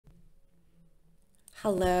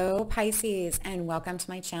Hello Pisces, and welcome to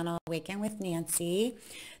my channel Awaken with Nancy.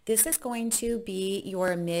 This is going to be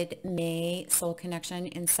your mid-May soul connection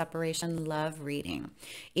in separation love reading.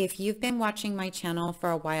 If you've been watching my channel for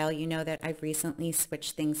a while, you know that I've recently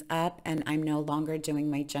switched things up and I'm no longer doing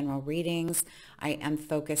my general readings. I am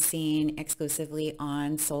focusing exclusively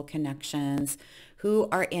on soul connections who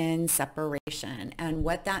are in separation. And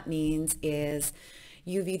what that means is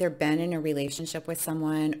you've either been in a relationship with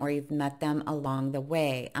someone or you've met them along the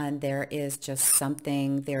way, and there is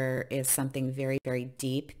something very, very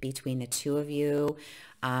deep between the two of you.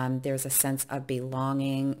 There's a sense of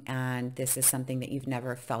belonging, and this is something that you've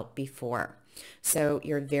never felt before. So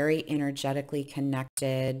you're very energetically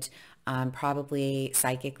connected, probably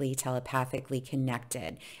psychically, telepathically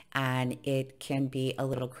connected, and it can be a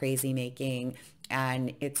little crazy making,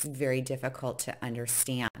 and it's very difficult to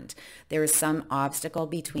understand. There is some obstacle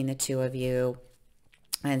between the two of you,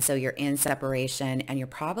 and so you're in separation and you're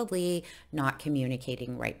probably not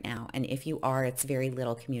communicating right now. And if you are, it's very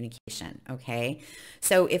little communication, okay?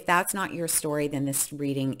 So if that's not your story, then this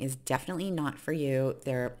reading is definitely not for you.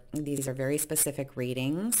 These are very specific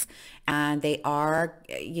readings, and they are,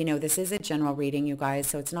 this is a general reading, you guys,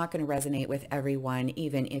 so it's not going to resonate with everyone,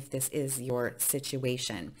 even if this is your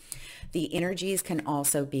situation. The energies can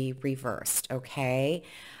also be reversed, okay?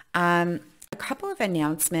 A couple of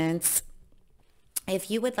announcements.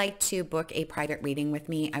 If you would like to book a private reading with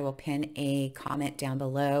me, I will pin a comment down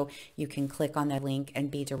below. You can click on the link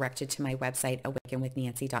and be directed to my website,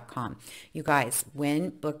 awakenwithnancy.com. You guys, when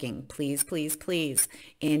booking, please, please, please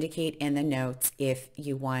indicate in the notes if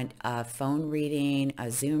you want a phone reading,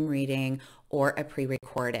 a Zoom reading, or a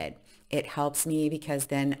pre-recorded. It helps me because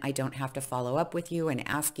then I don't have to follow up with you and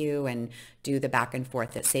ask you and do the back and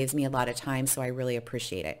forth. It saves me a lot of time, so I really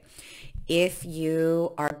appreciate it. If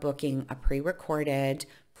you are booking a pre-recorded,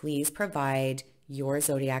 please provide your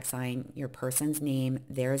zodiac sign, your person's name,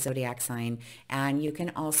 their zodiac sign, and you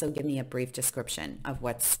can also give me a brief description of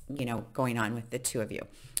what's, going on with the two of you.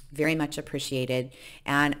 Very much appreciated.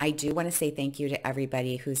 And I do want to say thank you to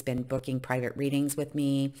everybody who's been booking private readings with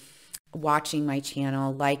me, watching my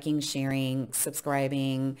channel, liking, sharing,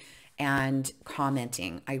 subscribing, and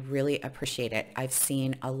commenting. I really appreciate it. I've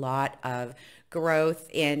seen a lot of growth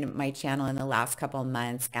in my channel in the last couple of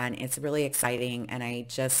months, and it's really exciting, and I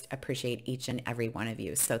just appreciate each and every one of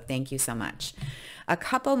you. So thank you so much. A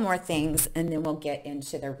couple more things, and then we'll get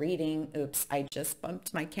into the reading. Oops, I just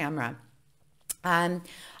bumped my camera.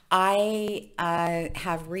 I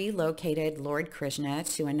have relocated Lord Krishna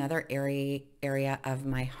to another area of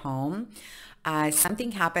my home.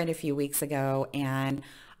 Something happened a few weeks ago, and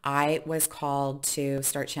I was called to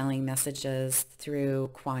start channeling messages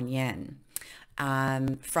through Kuan Yin,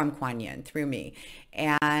 from Kuan Yin, through me.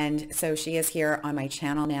 And so she is here on my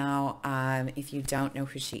channel now. If you don't know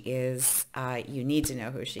who she is, you need to know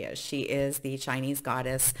who she is. She is the Chinese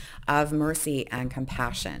goddess of mercy and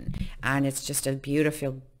compassion. And it's just a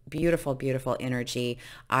beautiful, beautiful, beautiful energy.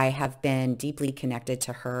 I have been deeply connected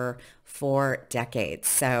to her for decades.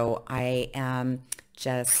 So I am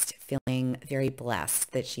just feeling very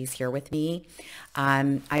blessed that she's here with me.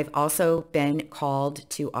 I've also been called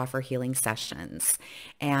to offer healing sessions,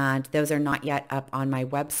 and those are not yet up on my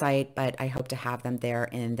website, but I hope to have them there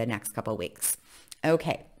in the next couple weeks.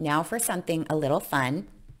 Okay, now for something a little fun.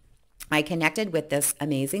 I connected with this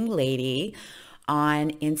amazing lady on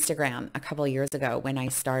Instagram a couple years ago when I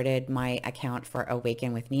started my account for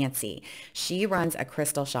Awaken with Nancy. She runs a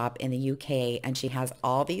crystal shop in the UK, and she has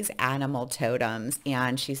all these animal totems,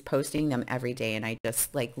 and she's posting them every day, and I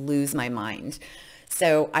just lose my mind.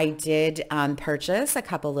 So I did purchase a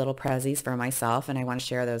couple little prezzies for myself, and I want to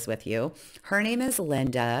share those with you. Her name is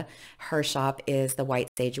Linda. Her shop is the White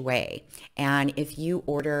Sage Way. And if you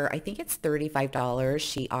order, I think it's $35,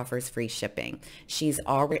 she offers free shipping. She's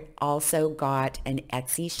also got an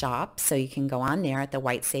Etsy shop, so you can go on there at the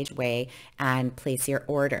White Sage Way and place your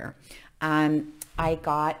order. I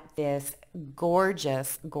got this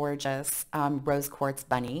gorgeous, gorgeous rose quartz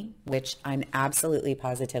bunny, which I'm absolutely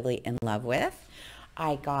positively in love with.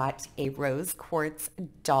 I got a rose quartz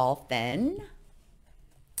dolphin.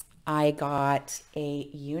 I got a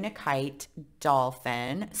Unakite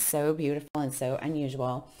dolphin, so beautiful and so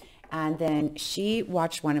unusual. And then she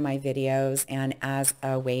watched one of my videos, and as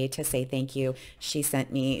a way to say thank you, she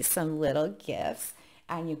sent me some little gifts.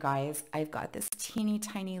 And you guys, I've got this teeny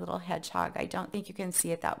tiny little hedgehog. I don't think you can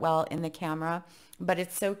see it that well in the camera, but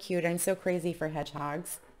it's so cute. I'm so crazy for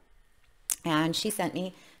hedgehogs. And she sent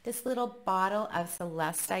me this little bottle of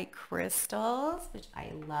celestite crystals, which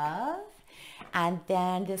I love. And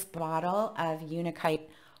then this bottle of Unakite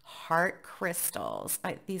heart crystals.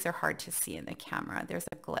 These are hard to see in the camera. There's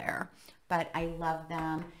a glare, but I love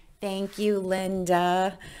them. Thank you,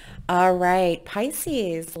 Linda. All right,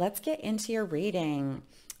 Pisces, let's get into your reading.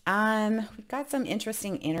 We've got some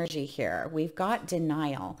interesting energy here. We've got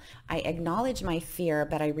denial. I acknowledge my fear,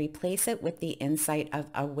 but I replace it with the insight of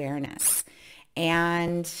awareness.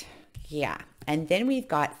 And yeah, and then we've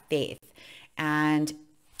got faith. And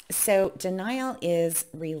so denial is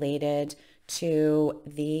related to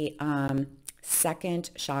the second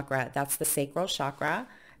chakra. That's the sacral chakra.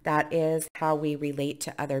 That is how we relate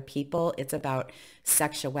to other people. It's about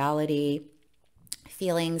sexuality,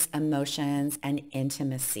 feelings, emotions, and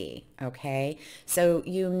intimacy, okay? So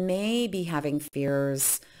you may be having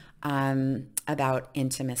fears about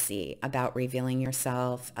intimacy, about revealing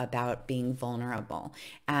yourself, about being vulnerable.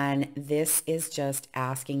 And this is just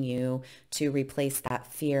asking you to replace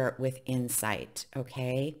that fear with insight,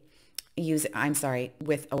 okay?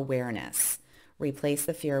 With awareness. Replace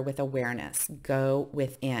the fear with awareness. Go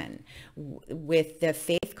within. With the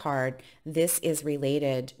faith card, this is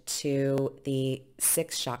related to the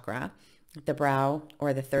sixth chakra, the brow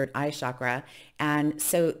or the third eye chakra. And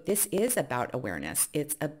so this is about awareness.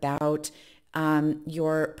 It's about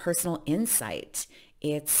your personal insight.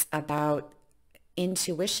 It's about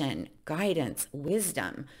intuition, guidance,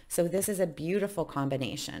 wisdom. So this is a beautiful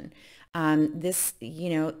combination. This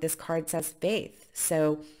card says faith.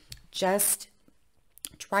 So just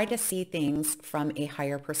try to see things from a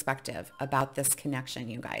higher perspective about this connection,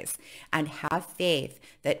 you guys, and have faith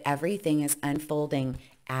that everything is unfolding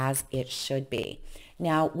as it should be.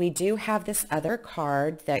 Now, we do have this other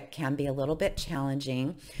card that can be a little bit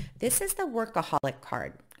challenging. This is the workaholic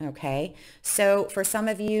card, okay? So for some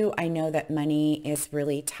of you, I know that money is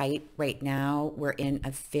really tight right now. We're in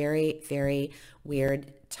a very, very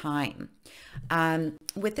weird time.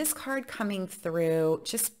 With this card coming through,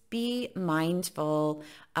 just be mindful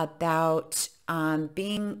about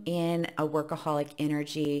being in a workaholic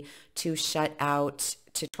energy to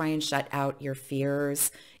try and shut out your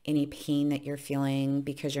fears, any pain that you're feeling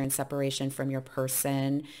because you're in separation from your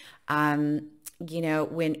person. When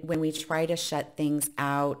we try to shut things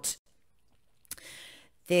out,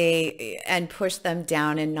 and push them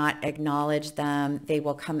down and not acknowledge them, they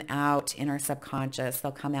will come out in our subconscious.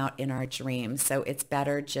 They'll come out in our dreams. So it's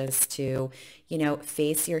better just to,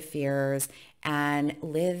 face your fears and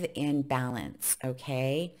live in balance,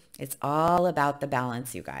 okay? It's all about the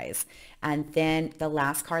balance, you guys. And then the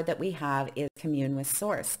last card that we have is Commune with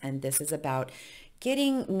Source. And this is about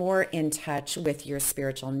getting more in touch with your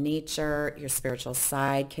spiritual nature, your spiritual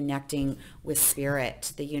side, connecting with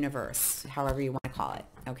spirit, the universe, however you want to call it,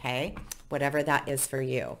 okay? Whatever that is for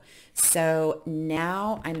you. So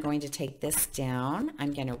now I'm going to take this down.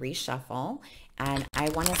 I'm going to reshuffle, and I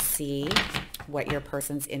want to see what your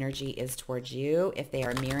person's energy is towards you, if they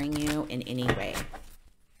are mirroring you in any way.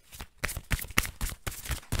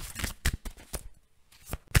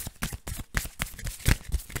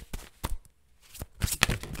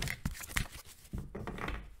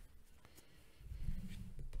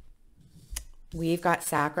 We've got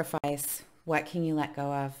sacrifice. What can you let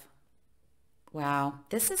go of? Wow.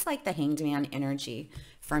 This is like the Hanged Man energy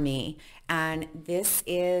for me. And this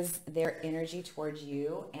is their energy towards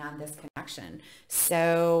you and this connection.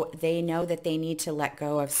 So they know that they need to let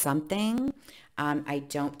go of something. I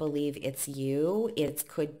don't believe it's you. It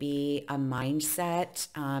could be a mindset.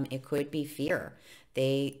 It could be fear.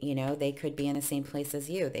 They could be in the same place as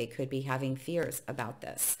you. They could be having fears about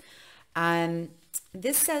this.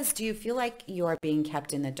 This says, do you feel like you are being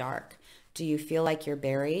kept in the dark? Do you feel like you're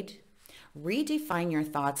buried? Redefine your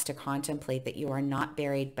thoughts to contemplate that you are not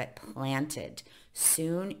buried but planted.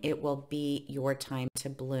 Soon it will be your time to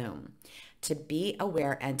bloom, to be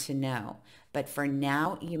aware and to know. But for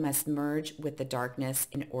now, you must merge with the darkness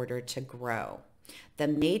in order to grow. The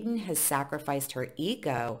maiden has sacrificed her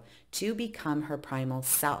ego to become her primal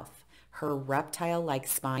self. Her reptile-like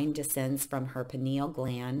spine descends from her pineal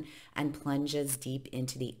gland and plunges deep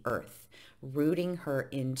into the earth, rooting her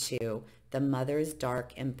into the mother's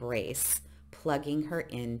dark embrace, plugging her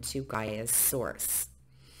into Gaia's source.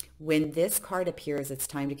 When this card appears, it's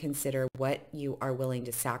time to consider what you are willing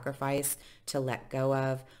to sacrifice, to let go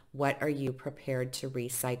of. What are you prepared to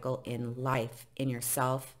recycle in life, in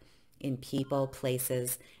yourself, in people,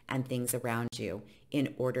 places, and things around you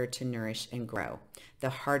in order to nourish and grow? The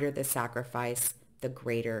harder the sacrifice, the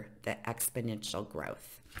greater the exponential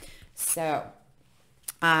growth. So,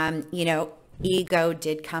 ego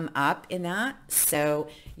did come up in that. So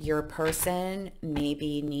your person may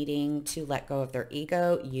be needing to let go of their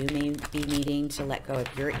ego. You may be needing to let go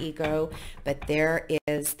of your ego. But there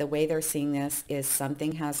is, the way they're seeing this is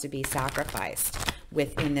something has to be sacrificed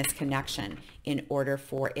within this connection in order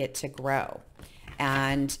for it to grow.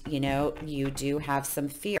 And, you know, you do have some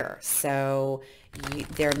fear. So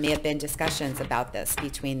there may have been discussions about this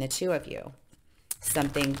between the two of you.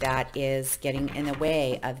 Something that is getting in the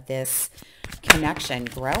way of this connection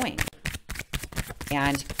growing.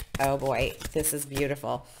 And oh boy, this is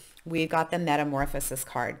beautiful. We've got the metamorphosis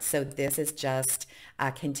card. So this is just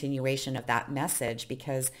a continuation of that message,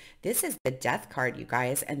 because this is the death card, you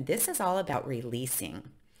guys. And this is all about releasing.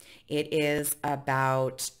 It is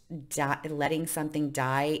about letting something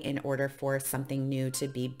die in order for something new to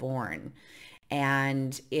be born.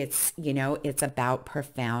 And it's, you know, it's about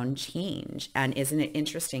profound change. And isn't it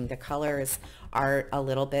interesting? The colors are a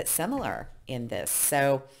little bit similar in this.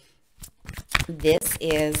 So this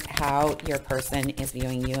is how your person is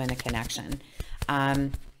viewing you in a connection.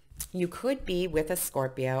 You could be with a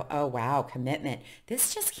Scorpio. Oh, wow. Commitment.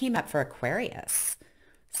 This just came up for Aquarius.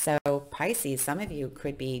 So Pisces, some of you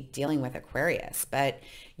could be dealing with Aquarius, but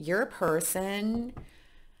your person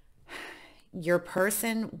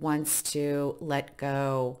wants to let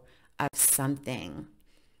go of something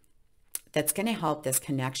that's going to help this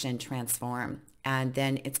connection transform, and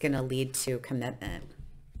then it's going to lead to commitment.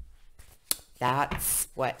 That's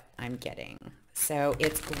what I'm getting. So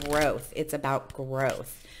it's growth. It's about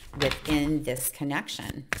growth within this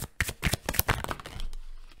connection.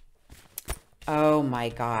 Oh my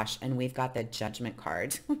gosh. And we've got the Judgment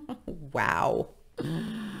card. Wow.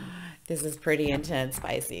 This is pretty intense,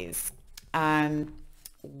 Pisces.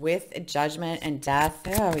 With Judgment and Death,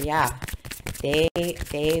 oh yeah,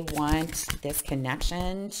 they want this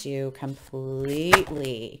connection to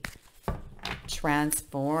completely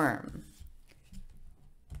transform.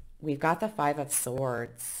 We've got the Five of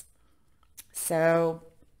Swords. So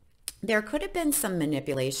there could have been some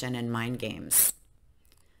manipulation and mind games,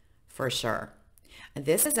 for sure.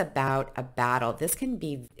 This is about a battle. This can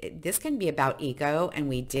be about ego, and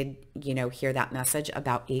we did, you know, hear that message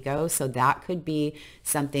about ego. So that could be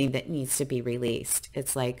something that needs to be released.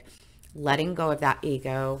 It's like letting go of that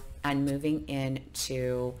ego and moving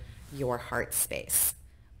into your heart space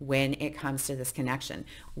when it comes to this connection.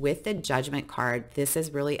 With the Judgment card, this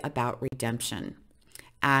is really about redemption.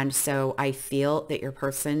 And so I feel that your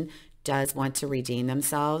person does want to redeem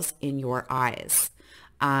themselves in your eyes.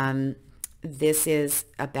 This is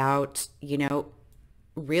about, you know,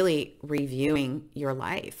 really reviewing your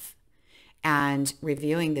life and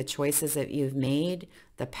reviewing the choices that you've made,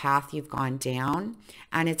 the path you've gone down,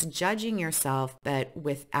 and it's judging yourself, but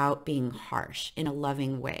without being harsh, in a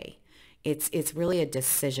loving way. It's really a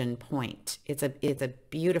decision point. It's a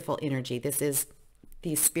beautiful energy. This is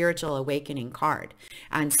the spiritual awakening card.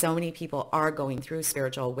 And so many people are going through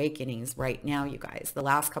spiritual awakenings right now, you guys. The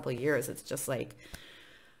last couple of years, it's just like,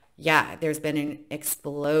 yeah, there's been an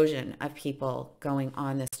explosion of people going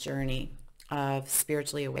on this journey of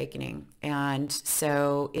spiritually awakening. And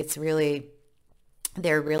so it's really,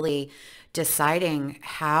 they're really deciding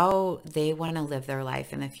how they want to live their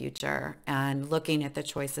life in the future and looking at the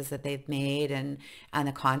choices that they've made and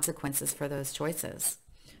the consequences for those choices.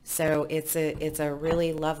 So it's a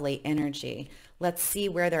really lovely energy. Let's see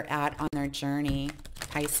where they're at on their journey,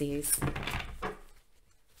 Pisces.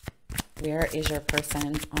 Where is your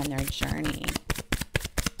person on their journey?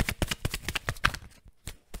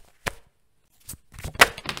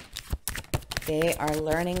 They are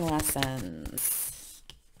learning lessons.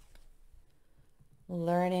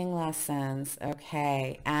 Learning lessons.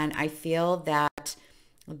 Okay. And I feel that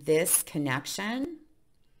this connection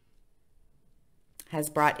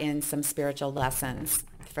has brought in some spiritual lessons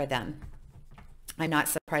for them. I'm not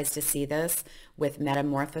surprised to see this with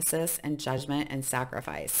metamorphosis and judgment and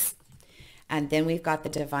sacrifice. And then we've got the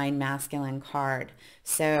Divine Masculine card.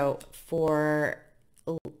 So for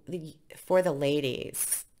the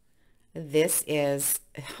ladies, this is,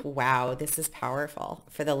 wow, this is powerful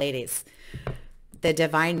for the ladies. The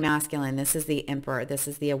Divine Masculine, this is the Emperor. This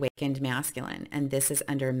is the Awakened Masculine. And this is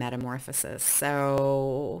under metamorphosis.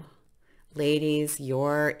 So ladies,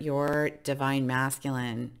 your Divine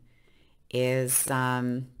Masculine is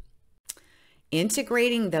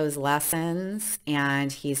integrating those lessons, and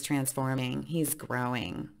he's transforming, he's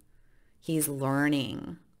growing, he's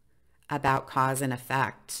learning about cause and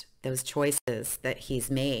effect, those choices that he's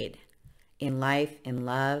made in life, in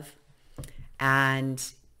love,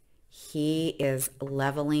 and he is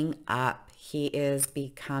leveling up. He is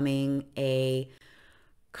becoming a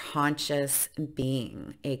conscious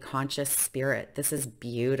being, a conscious spirit. This is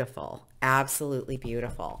beautiful, absolutely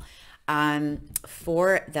beautiful.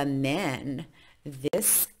 For the men,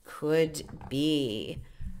 this could be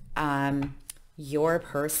your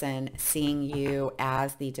person seeing you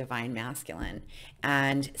as the divine masculine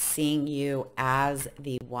and seeing you as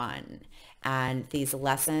the one. And these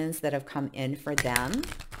lessons that have come in for them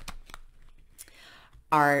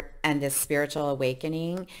and this spiritual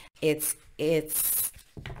awakening, it's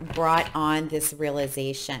brought on this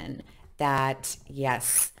realization that,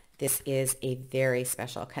 yes, this is a very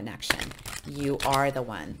special connection. You are the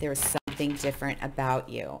one. There's something different about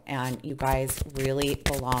you, and you guys really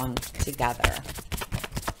belong together.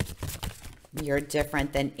 You're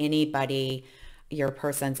different than anybody your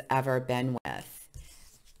person's ever been with.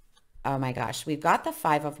 Oh my gosh, we've got the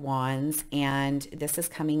Five of Wands, and this is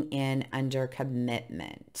coming in under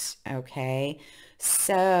commitment, okay?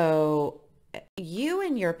 So you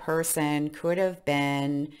and your person could have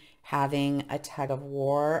been having a tug of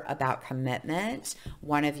war about commitment.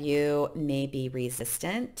 One of you may be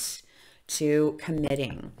resistant to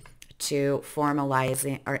committing, to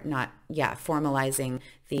formalizing, or not, yeah, formalizing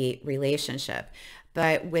the relationship.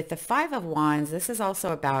 But with the Five of Wands, this is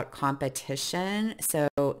also about competition. So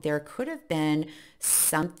there could have been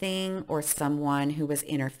something or someone who was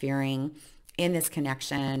interfering in this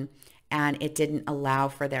connection, and it didn't allow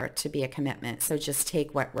for there to be a commitment. So just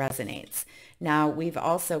take what resonates. Now, we've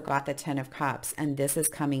also got the Ten of Cups, and this is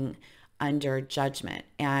coming under judgment.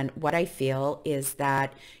 And what I feel is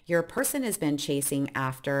that your person has been chasing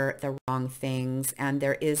after the wrong things, and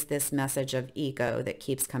there is this message of ego that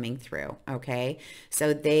keeps coming through, okay?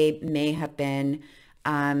 So they may have been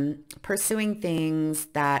pursuing things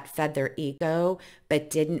that fed their ego,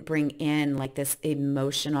 but didn't bring in like this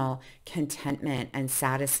emotional contentment and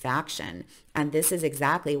satisfaction. And this is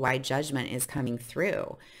exactly why judgment is coming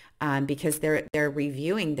through. Because they're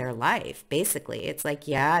reviewing their life. Basically, it's like,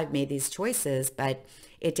 yeah, I've made these choices, but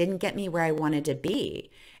it didn't get me where I wanted to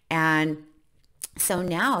be. And so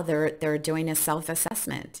now they're doing a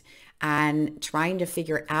self-assessment and trying to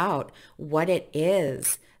figure out what it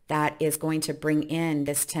is that is going to bring in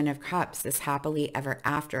this Ten of Cups, this happily ever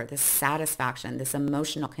after, this satisfaction, this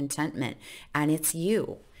emotional contentment. And it's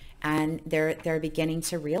you. And they're beginning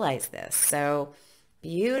to realize this. So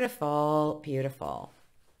beautiful, beautiful.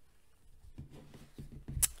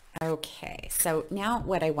 Okay, so now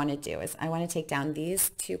what I want to do is I want to take down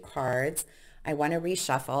these two cards. I want to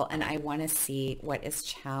reshuffle, and I want to see what is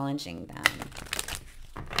challenging them.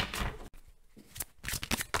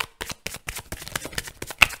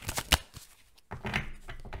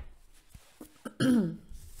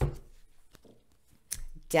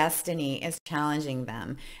 Destiny is challenging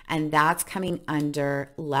them, and that's coming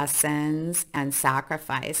under lessons and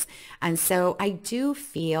sacrifice. And so I do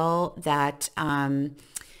feel that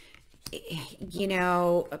you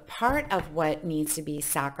know, a part of what needs to be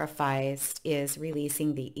sacrificed is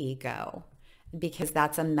releasing the ego, because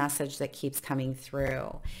that's a message that keeps coming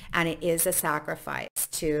through. And it is a sacrifice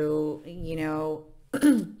to, you know,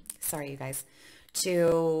 sorry, you guys,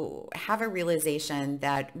 to have a realization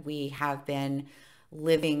that we have been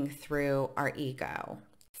living through our ego,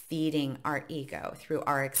 feeding our ego through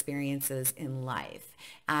our experiences in life,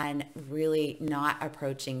 and really not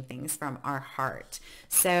approaching things from our heart.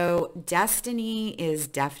 So destiny is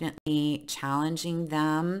definitely challenging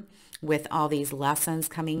them with all these lessons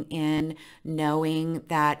coming in, knowing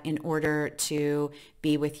that in order to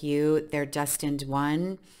be with you, their destined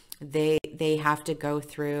one, they have to go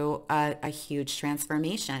through a huge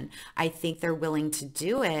transformation. I think they're willing to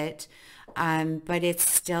do it, but it's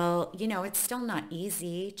still, you know, it's still not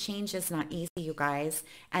easy. Change is not easy, you guys.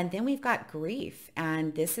 And then we've got grief,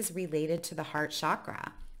 and this is related to the heart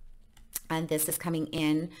chakra. And this is coming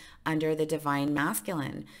in under the divine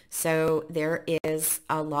masculine. So there is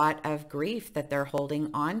a lot of grief that they're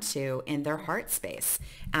holding on to in their heart space,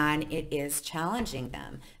 and it is challenging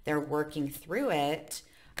them. They're working through it.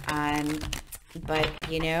 But,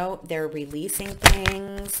 you know, they're releasing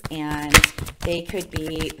things, and they could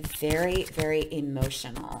be very, very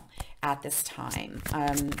emotional at this time.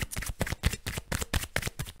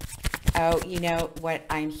 Oh, you know what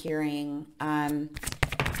I'm hearing?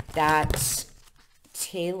 That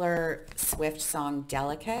Taylor Swift song,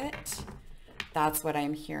 Delicate. That's what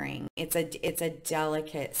I'm hearing. It's a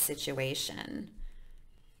delicate situation.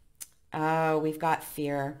 Oh, we've got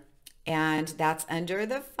fear. And that's under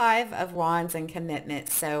the Five of Wands and commitment.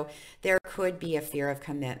 So there could be a fear of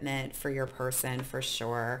commitment for your person for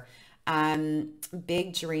sure.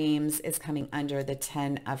 Big dreams is coming under the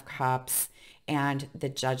Ten of Cups and the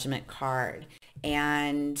Judgment card.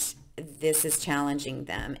 And this is challenging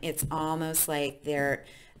them. It's almost like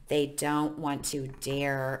they don't want to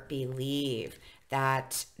dare believe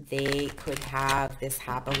that they could have this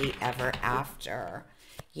happily ever after.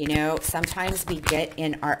 You know, sometimes we get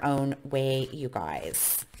in our own way, you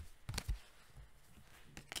guys.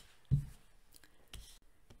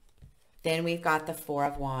 Then we've got the Four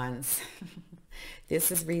of Wands.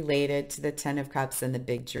 This is related to the Ten of Cups and the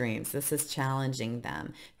big dreams. This is challenging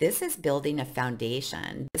them. This is building a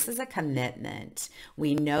foundation. This is a commitment.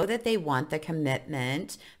 We know that they want the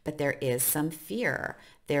commitment, but there is some fear.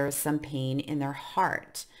 There's some pain in their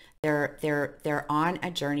heart. They're on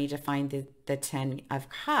a journey to find the Ten of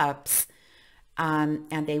Cups,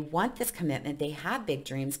 and they want this commitment. They have big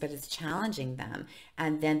dreams, but it's challenging them.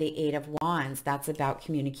 And then the Eight of Wands, that's about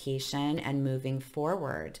communication and moving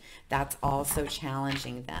forward. That's also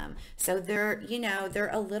challenging them. So they're, you know,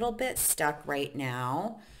 they're a little bit stuck right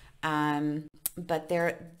now, but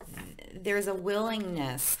there's a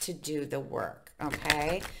willingness to do the work,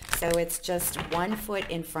 okay? So it's just one foot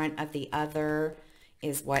in front of the other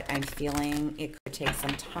is what I'm feeling. It could take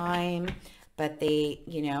some time, but they,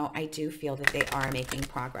 you know, I do feel that they are making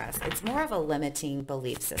progress. It's more of a limiting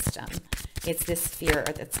belief system. It's this fear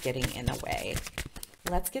that's getting in the way.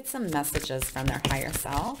 Let's get some messages from their higher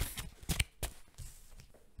self.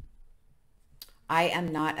 I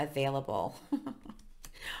am not available.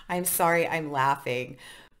 I'm sorry, I'm laughing,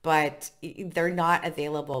 but they're not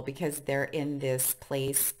available because they're in this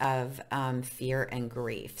place of fear and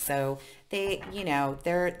grief. So they, you know,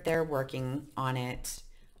 they're working on it.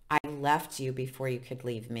 I left you before you could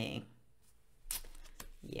leave me.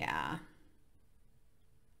 Yeah.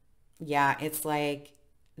 Yeah, it's like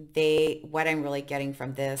what I'm really getting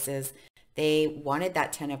from this is they wanted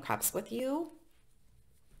that Ten of Cups with you,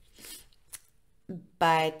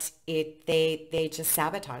 but they just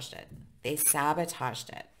sabotaged it. They sabotaged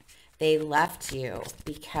it. They left you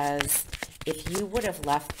because if you would have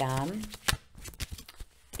left them,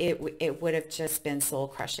 it would have just been soul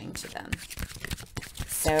crushing to them.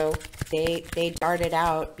 So they darted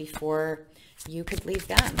out before you could leave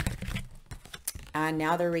them. And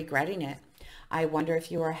now they're regretting it. I wonder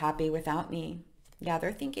if you are happy without me. Yeah,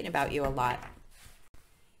 they're thinking about you a lot.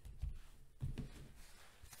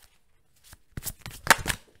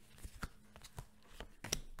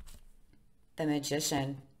 The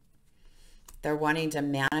Magician. They're wanting to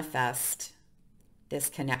manifest this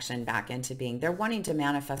connection back into being. They're wanting to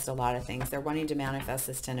manifest a lot of things. They're wanting to manifest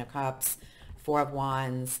this Ten of Cups, Four of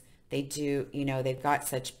Wands. They do, you know, they've got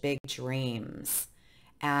such big dreams.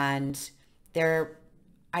 And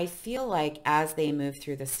I feel like as they move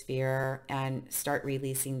through the sphere and start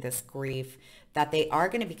releasing this grief, that they are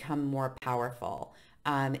going to become more powerful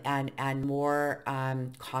and more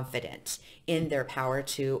confident in their power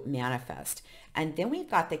to manifest. And then we've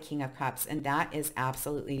got the King of Cups, and that is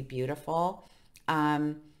absolutely beautiful.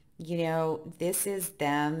 You know, this is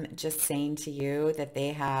them just saying to you that they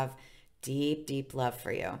have deep, deep love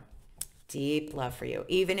for you. Deep love for you.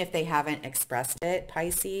 Even if they haven't expressed it,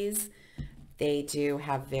 Pisces, they do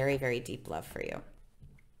have very, very deep love for you.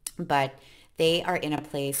 But they are in a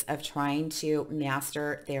place of trying to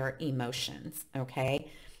master their emotions, okay?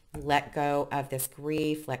 Let go of this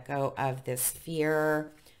grief, let go of this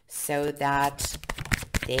fear so that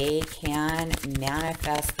they can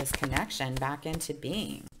manifest this connection back into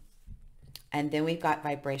being. And then we've got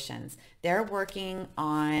vibrations. They're working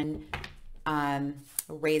on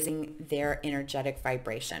raising their energetic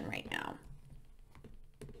vibration right now.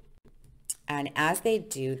 And as they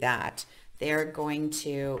do that, they're going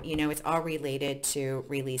to, you know, it's all related to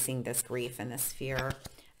releasing this grief and this fear,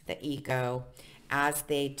 the ego. As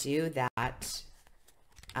they do that,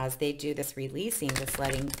 as they do this releasing, this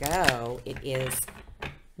letting go, it is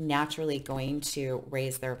naturally going to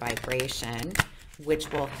raise their vibration,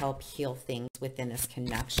 which will help heal things within this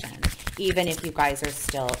connection, even if you guys are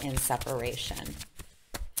still in separation.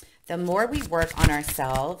 The more we work on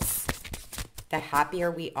ourselves, the happier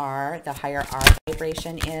we are, the higher our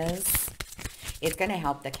vibration is. It's going to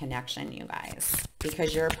help the connection, you guys,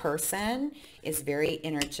 because your person is very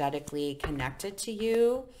energetically connected to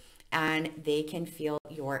you and they can feel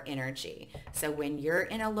your energy. So when you're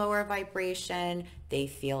in a lower vibration, they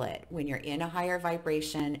feel it. When you're in a higher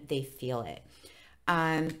vibration, they feel it.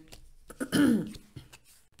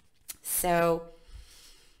 So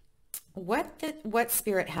what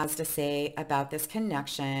Spirit has to say about this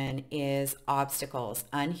connection is obstacles.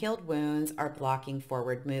 Unhealed wounds are blocking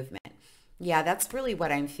forward movement. Yeah, that's really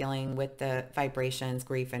what I'm feeling with the vibrations,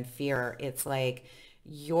 grief, and fear. It's like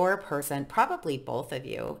your person, probably both of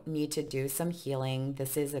you, need to do some healing.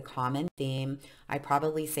 This is a common theme. I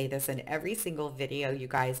probably say this in every single video, you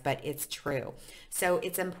guys, but it's true. So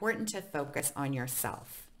it's important to focus on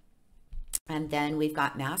yourself. And then we've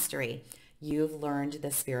got mastery. You've learned the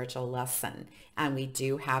spiritual lesson, and we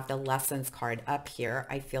do have the lessons card up here.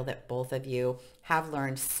 I feel that both of you have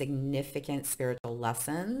learned significant spiritual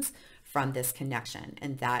lessons from this connection,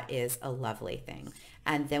 and that is a lovely thing.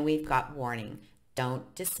 And then we've got warning.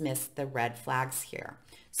 Don't dismiss the red flags here.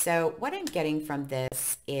 So what I'm getting from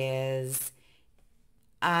this is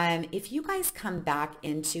if you guys come back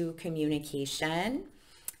into communication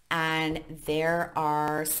and there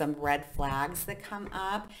are some red flags that come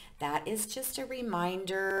up, that is just a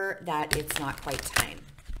reminder that it's not quite time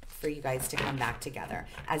for you guys to come back together,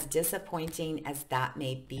 as disappointing as that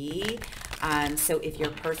may be. So if your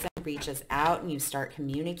person reaches out and you start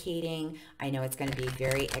communicating, I know it's going to be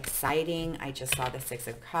very exciting. I just saw the Six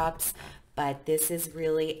of Cups, but this is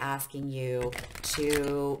really asking you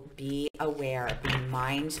to be aware, be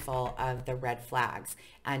mindful of the red flags,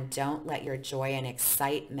 and don't let your joy and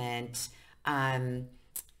excitement,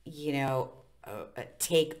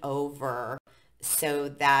 take over so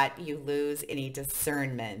that you lose any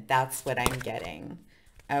discernment. That's what I'm getting.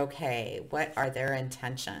 Okay, what are their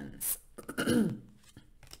intentions?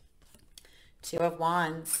 Two of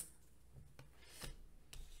Wands.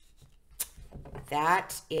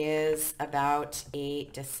 That is about a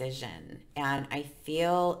decision, and I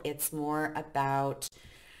feel it's more about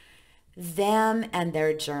them and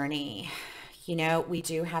their journey. You know, we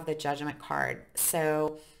do have the Judgment card,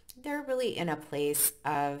 so they're really in a place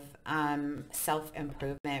of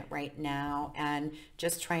self-improvement right now, and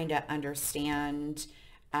just trying to understand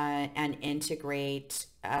and integrate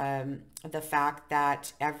the fact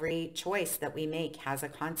that every choice that we make has a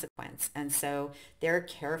consequence. And so they're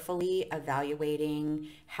carefully evaluating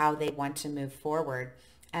how they want to move forward.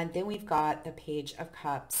 And then we've got the Page of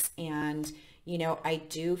Cups, and you know, I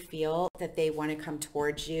do feel that they want to come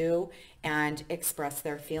towards you and express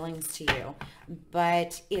their feelings to you.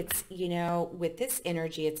 But it's, you know, with this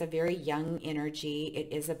energy, it's a very young energy.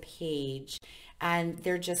 It is a page, and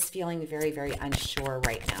they're just feeling very, very unsure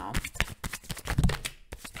right now.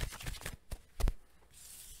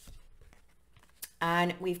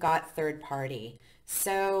 And we've got third party.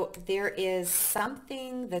 So there is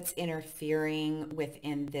something that's interfering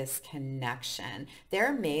within this connection.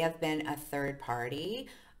 There may have been a third party.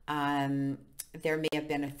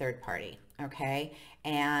 Okay?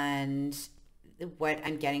 And what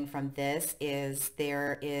I'm getting from this is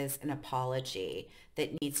there is an apology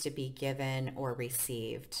that needs to be given or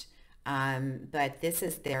received. But this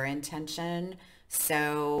is their intention.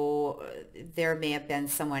 So there may have been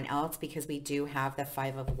someone else, because we do have the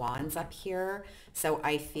Five of Wands up here. So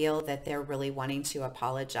I feel that they're really wanting to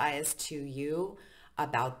apologize to you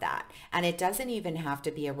about that. And it doesn't even have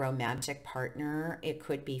to be a romantic partner. It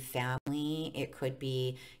could be family. It could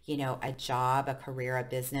be, you know, a job, a career, a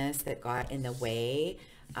business that got in the way,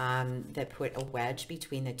 that put a wedge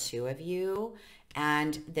between the two of you.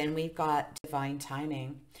 And then we've got divine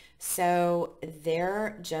timing. So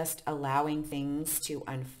they're just allowing things to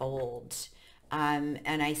unfold. And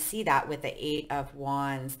I see that with the Eight of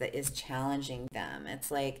Wands that is challenging them.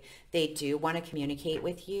 It's like they do want to communicate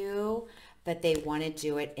with you, but they want to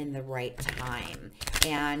do it in the right time.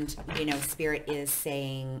 And, you know, Spirit is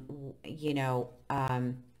saying, you know,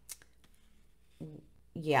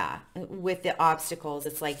 yeah, with the obstacles,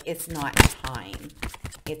 it's like, it's not time.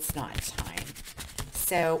 It's not time.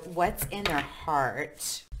 So what's in their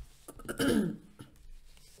heart?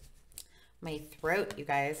 My throat, you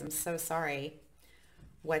guys, I'm so sorry.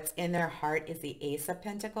 What's in their heart is the Ace of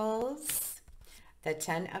Pentacles, the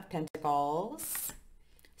Ten of Pentacles.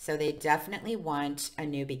 So they definitely want a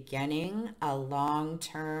new beginning, a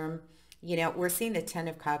long-term, you know, we're seeing the Ten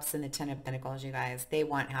of Cups and the Ten of Pentacles, you guys. They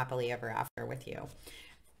want happily ever after with you.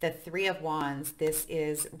 The Three of Wands, this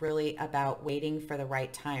is really about waiting for the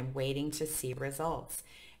right time, waiting to see results.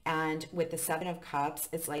 And with the Seven of Cups,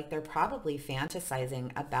 it's like they're probably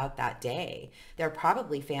fantasizing about that day. They're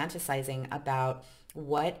probably fantasizing about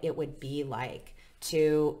what it would be like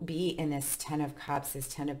to be in this Ten of Cups, this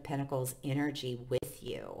Ten of Pentacles energy with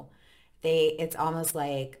you. It's almost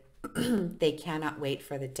like they cannot wait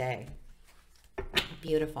for the day.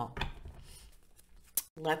 Beautiful.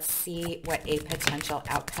 Let's see what a potential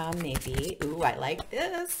outcome may be. Ooh, I like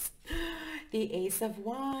this. The Ace of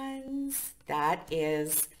Wands. That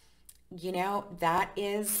is, you know, that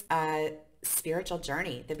is spiritual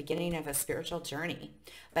journey, the beginning of a spiritual journey,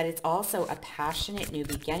 but it's also a passionate new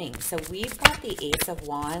beginning. So we've got the Ace of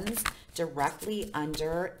Wands directly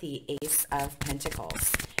under the Ace of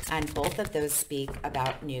Pentacles, and both of those speak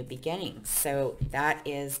about new beginnings. So that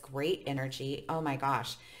is great energy. Oh my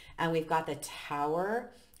gosh. And we've got the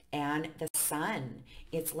Tower and the Sun.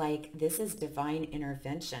 It's like this is divine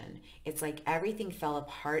intervention. It's like everything fell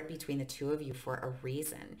apart between the two of you for a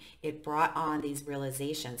reason. It brought on these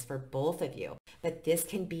realizations for both of you that this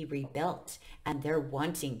can be rebuilt, and they're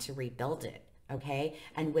wanting to rebuild it. Okay.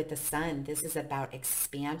 And with the Sun, this is about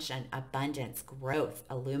expansion, abundance, growth,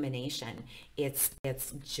 illumination. It's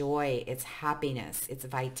joy, it's happiness, it's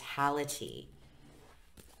vitality.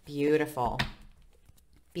 Beautiful.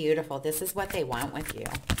 Beautiful. This is what they want with you.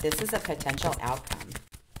 This is a potential outcome.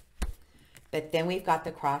 But then we've got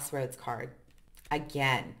the Crossroads card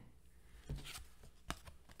again.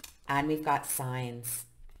 And we've got signs.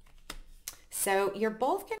 So you're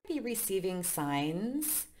both going to be receiving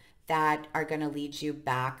signs that are going to lead you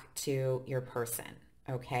back to your person.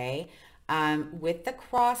 Okay. With the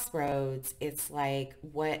Crossroads, it's like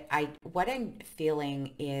what I'm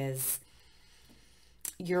feeling is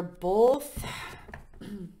you're both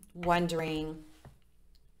wondering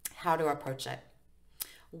how to approach it,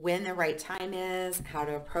 when the right time is, how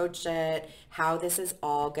to approach it, how this is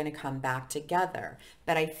all going to come back together.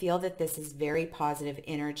 But I feel that this is very positive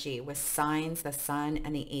energy with signs, the Sun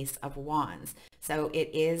and the Ace of Wands. So it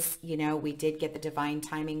is, you know, we did get the divine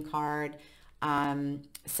timing card.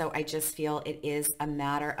 So I just feel it is a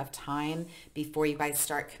matter of time before you guys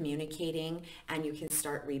start communicating and you can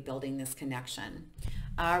start rebuilding this connection.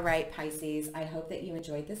 All right, Pisces, I hope that you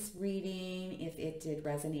enjoyed this reading. If it did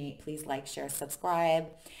resonate, please like, share, subscribe,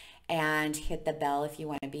 and hit the bell if you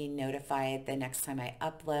want to be notified the next time I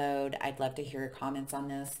upload. I'd love to hear your comments on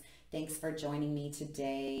this. Thanks for joining me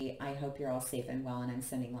today. I hope you're all safe and well, and I'm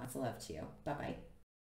sending lots of love to you. Bye-bye.